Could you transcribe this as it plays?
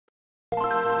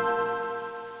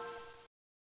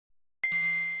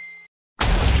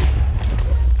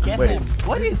Get Wait. him.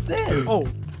 What is this? Oh,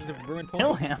 there's a ruined Kill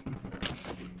portal. him.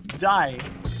 Die.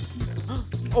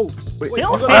 Oh, Wait,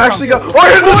 Kill him. I actually got. Oh,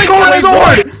 here's the golden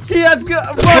sword! He has good.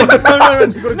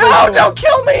 Run. No, don't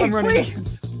kill me, I'm running.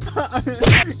 please.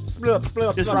 split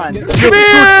up. Just run. Come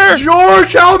here!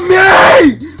 George, help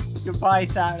me! Goodbye,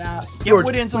 Sada. Get George,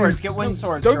 wooden swords. please. Get wooden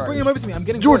swords. Don't bring him over to me. I'm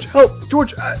getting George, wood. help!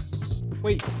 George!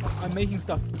 Wait, I'm making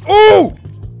stuff. Oh!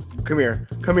 Come here.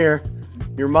 Come here.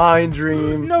 You're mine,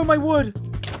 Dream. No, my wood.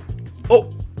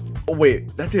 Oh! Oh,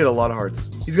 wait. That did a lot of hearts.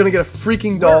 He's gonna get a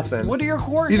freaking dolphin. What are your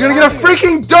coordinates? He's gonna get a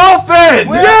freaking dolphin!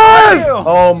 Where Yes! are you?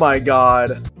 Oh my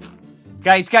god.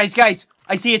 Guys.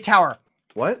 I see a tower.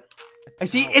 What? I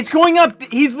see. It's going up.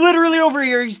 He's literally over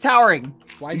here. He's towering.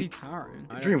 Why is he towering?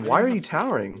 Dream, why are you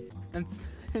towering? It's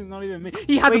not even me.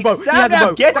 He has a Wait, boat. He has a Sada,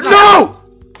 boat. get No! Oh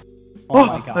Oh,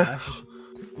 my gosh.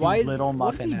 Why is little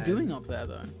what is muffin he head. doing up there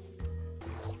though?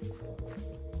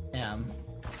 Damn.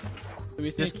 So we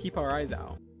just keep our eyes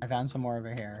out. I found some more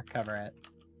over here. Cover it.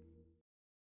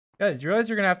 Guys, you realize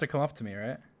you're gonna have to come up to me,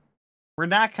 right? We're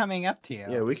not coming up to you.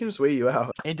 Yeah, we can just wait you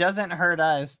out. It doesn't hurt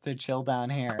us to chill down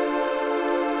here.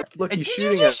 Look, he's Did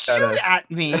shooting you just at shoot us.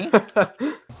 at me?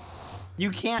 You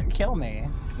can't kill me.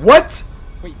 What?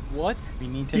 Wait, what? We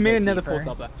need to He made get another deeper.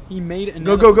 portal up there. He made Go,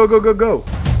 another. go, go, go, go, go.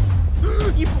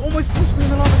 You almost pushed me in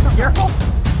the lava somehow. Careful.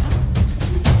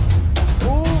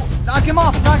 Oh, knock him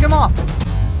off. Knock him off.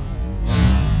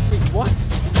 Wait, what?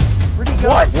 Where'd he go?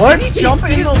 What? Did he jump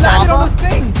He in the just landed on lava? the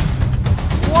thing.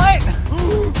 What?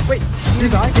 Wait,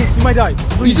 he's gonna die. He might die.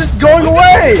 He's just going He's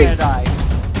away! gonna die.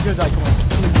 He's gonna die. Come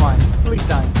on. Come on. Please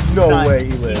done. No Done. way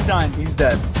he lives. He's done. He's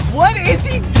dead. What is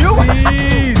he doing?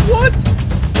 Please. What?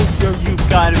 You've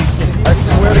got to be kidding me. I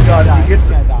swear to God, if he gets... He's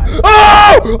gonna die.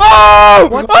 Oh! Oh!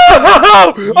 What?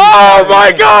 Oh! Oh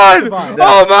my God! Survive.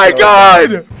 Oh my so God!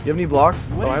 You have any blocks?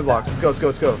 What Oh, I is have blocks. that? Let's go,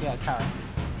 let's go, let's go. Yeah, tower.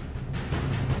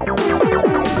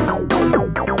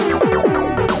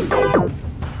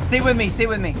 Stay with me, stay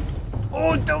with me.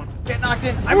 Oh, don't get knocked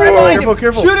in. I'm right Whoa, behind careful, him.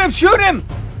 careful. Shoot him, shoot him.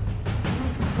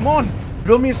 Come on.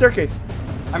 Build me a staircase.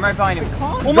 I'm right behind him.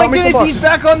 Oh Drop my me some goodness, blocks. he's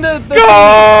back on the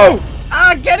Go!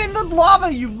 Ah, get in the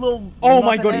lava, you little Oh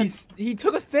my muffin God, head. he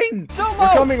took a thing. So low. We're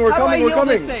coming, we're How do I coming, we're heal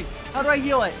this coming. thing? How do I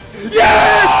heal it?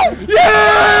 Yes!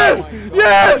 Yes! Oh my God.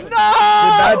 Yes! No! Did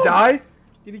that die?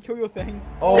 Did he kill your thing?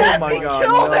 Oh Yes, my he God,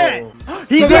 killed no. it!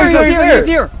 He's Go, here, go, go, he's here, he's he's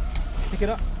here! Pick it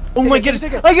up. Oh Take my it, goodness!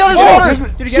 take it. I got his Oh, orders! this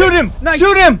is- Did you get Shoot it? him! Nice.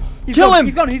 Shoot him! He's Kill gone. him!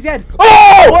 He's gone. He's dead.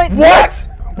 Oh! What? What?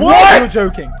 You're What?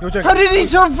 joking. You're joking. How did he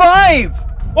survive?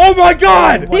 Oh my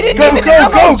God! He didn't Go, even go,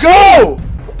 have go, a go!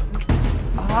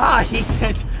 Ah, he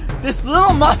said, this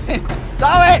little muffin.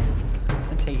 Stop it!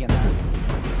 I'm taking that.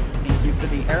 Thank you for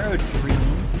the arrow, Dream.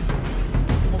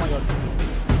 Oh my God.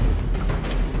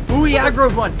 Ooh, he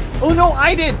aggroed one. Oh no,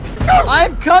 I did.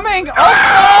 I'm coming.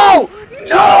 Oh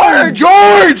no!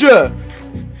 George!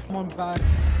 Come on back.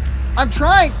 I'm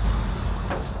trying.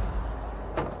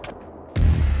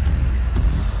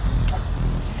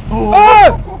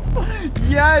 Oh!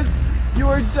 Yes, you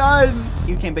are done.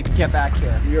 You can get back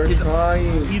here. You're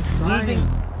trying. He's losing.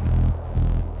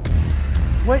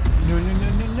 What? No, no, no,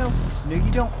 no, no. No,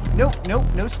 you don't. No, no,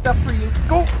 no stuff for you.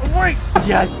 Go away.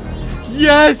 Yes.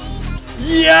 Yes.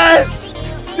 Yes.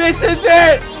 This is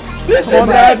it. This Come is on,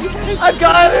 it. Dad. I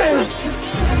got it.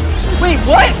 Wait,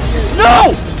 what?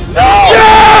 No. No.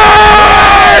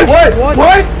 Yes! What?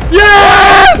 What?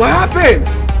 Yes! What happened?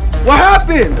 What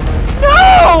happened?